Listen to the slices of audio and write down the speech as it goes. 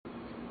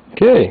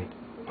Okay,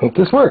 hope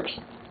this works.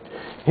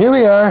 Here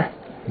we are,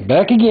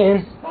 back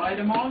again.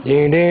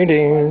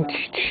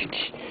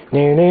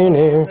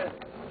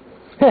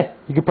 Hey,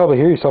 you could probably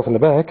hear yourself in the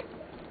back.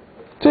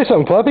 Say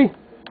something, Floppy.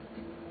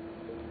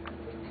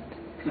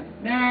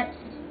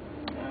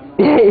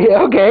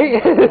 Yeah, okay.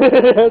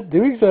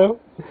 Doing so.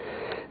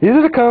 These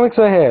are the comics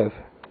I have.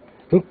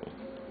 Oop.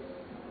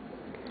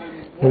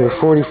 Number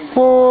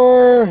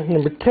 44,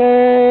 number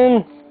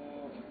 10,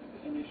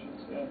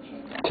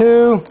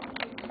 2.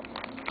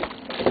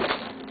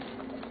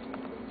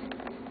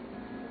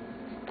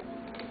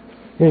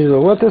 Here's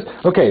what this.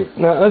 Okay,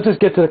 now let's just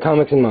get to the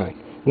comics in mind.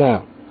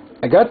 Now,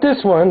 I got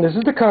this one. This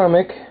is the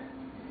comic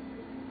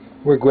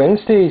where Gwen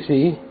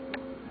Stacy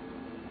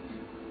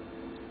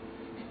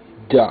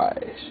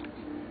dies.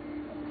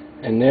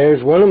 And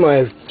there's one of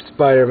my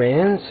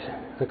Spider-Mans.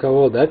 Look how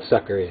old that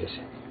sucker is.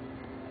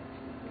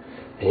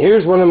 And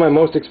here's one of my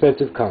most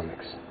expensive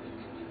comics.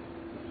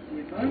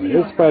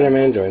 There's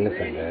Spider-Man joined the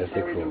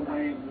Fantastic Four.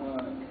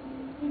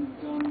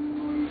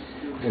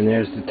 And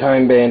there's the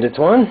Time Bandits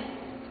one.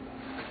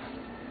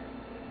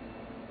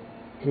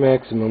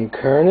 Maximum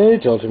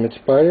Carnage, Ultimate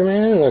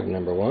Spider-Man, look,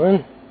 number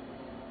 1.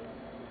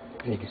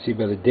 And you can see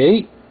by the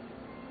date,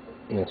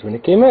 and that's when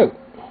it came out.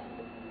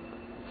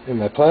 And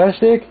my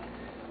plastic,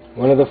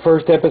 one of the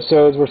first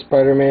episodes where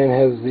Spider-Man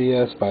has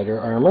the spider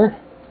armor.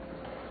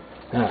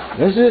 Now,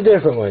 this is a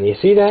different one. You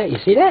see that? You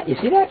see that? You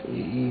see that?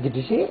 You get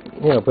to see it?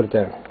 Yeah, I'll put it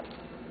down.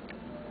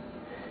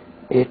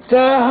 It's a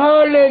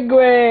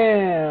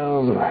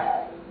hologram!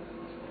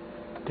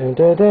 Dun,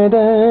 dun, dun,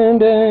 dun,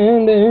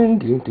 dun, dun, dun,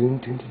 dun,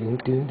 dun,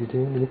 dun, dun,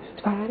 dun,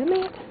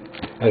 Spider-Man.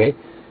 Okay,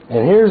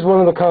 and here's one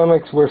of the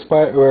comics where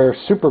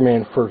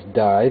Superman first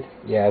died.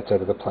 Yeah, it's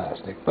out of the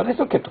plastic, but I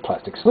still kept the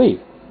plastic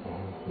sleeve.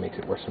 Makes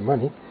it worth some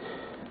money.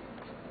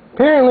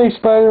 Apparently,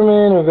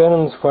 Spider-Man and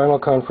Venom's final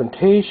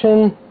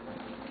confrontation.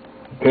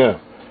 Yeah,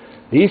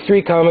 these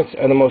 3 comics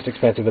are the most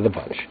expensive of the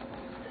bunch.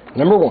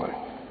 Number 1,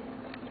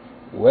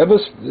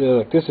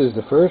 this is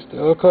the first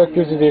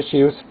collector's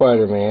edition of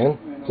Spider-Man.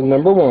 It's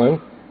number 1,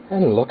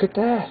 and look at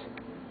that.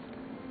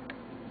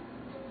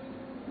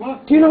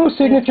 Do you know whose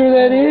signature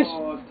that is?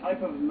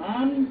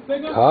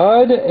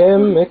 Todd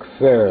M.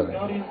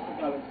 McFarlane.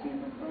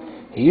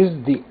 He's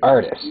the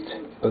artist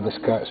of the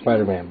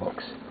Spider-Man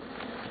books.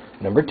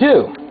 Number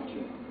 2.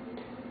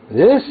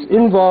 This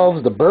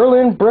involves the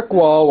Berlin brick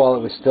wall while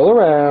it was still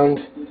around,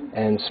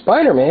 and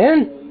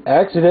Spider-Man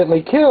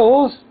accidentally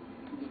kills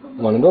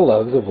one of the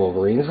loves of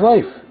Wolverine's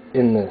life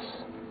in this.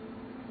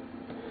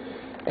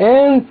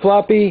 And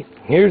Floppy,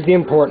 here's the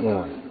important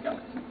one.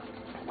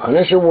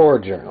 Punisher War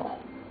Journal.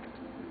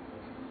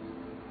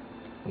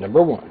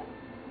 Number 1.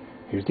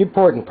 Here's the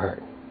important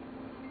part.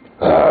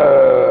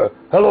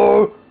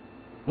 Hello?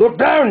 Look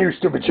down, you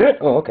stupid shit!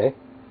 Oh, okay.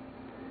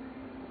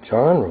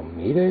 John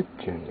Romita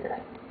Jr.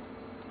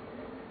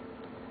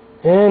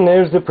 And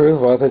there's the proof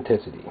of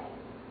authenticity.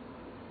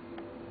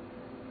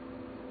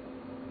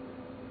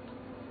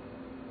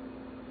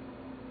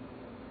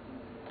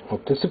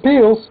 Hope this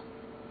appeals.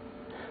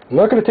 I'm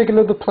not going to take it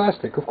out of the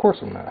plastic. Of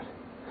course I'm not.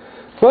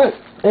 But,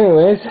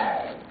 anyways,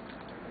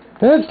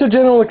 that's the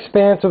general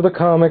expanse of the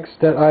comics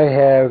that I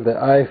have, that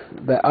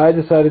I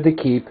decided to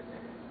keep,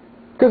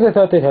 because I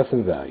thought they'd have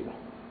some value.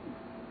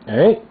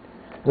 Alright?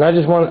 And I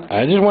just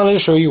wanted to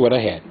show you what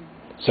I had.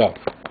 So,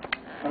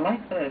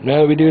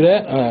 now that we do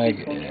that, I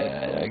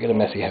got a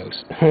messy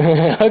house.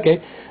 Okay,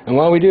 and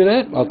while we do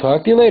that, I'll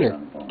talk to you later.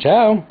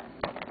 Ciao!